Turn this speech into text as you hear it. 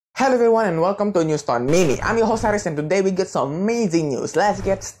Hello everyone and welcome to News on Mini. I'm your host Haris and today we get some amazing news. Let's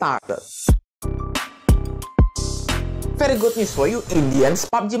get started. Very good news for you Indians,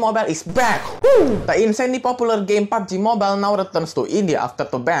 PUBG Mobile is back! Woo! The insanely popular game PUBG Mobile now returns to India after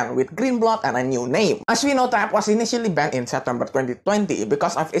the ban with green blood and a new name. As we know, the app was initially banned in September 2020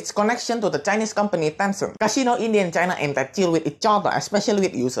 because of its connection to the Chinese company Tencent. Cause you know, India and China ain't that chill with each other, especially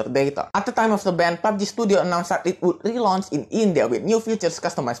with user data. At the time of the ban, PUBG Studio announced that it would relaunch in India with new features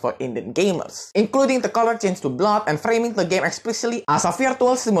customized for Indian gamers, including the color change to blood and framing the game explicitly as a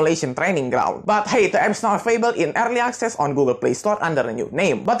virtual simulation training ground. But hey, the app is now available in early access on Google Play Store under a new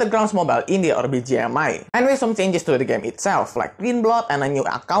name, Battlegrounds Mobile India or BGMI, and with some changes to the game itself, like green blood and a new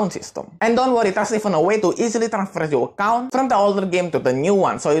account system. And don't worry, there's even a way to easily transfer your account from the older game to the new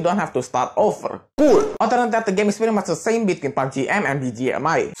one, so you don't have to start over. Cool! Other than that, the game is pretty much the same between PUBG M and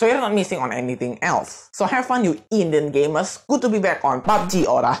BGMI, so you're not missing on anything else. So have fun you Indian gamers, good to be back on PUBG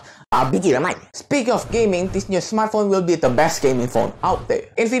or BGMI. Speaking of gaming, this new smartphone will be the best gaming phone out there.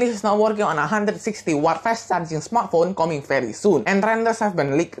 Infinix is now working on a 160-watt fast charging smartphone coming very soon, and renders have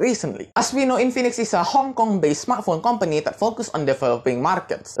been leaked recently. As we know, Infinix is a Hong Kong-based smartphone company that focuses on developing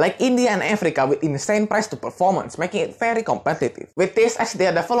markets like India and Africa with insane price to performance, making it very competitive. With this, as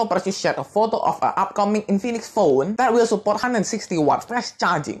their developers just shared a photo of an upcoming Infinix phone that will support 160-watt fast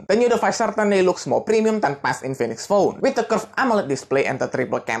charging. The new device certainly looks more premium than past Infinix phone, with the curved AMOLED display and the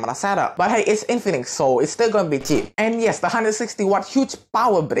triple camera setup. But hey, it's Infinix, so it's still gonna be cheap. And yes, the 160-watt huge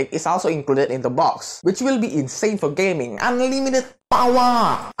power brick is also included in the box, which will be insane for gaming. Unlimited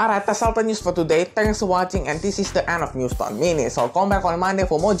power! Alright, that's all the news for today. Thanks for watching, and this is the end of News on Mini. So come back on Monday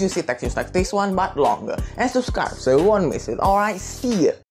for more juicy tech news like this one, but longer. And subscribe so you won't miss it. Alright, see ya!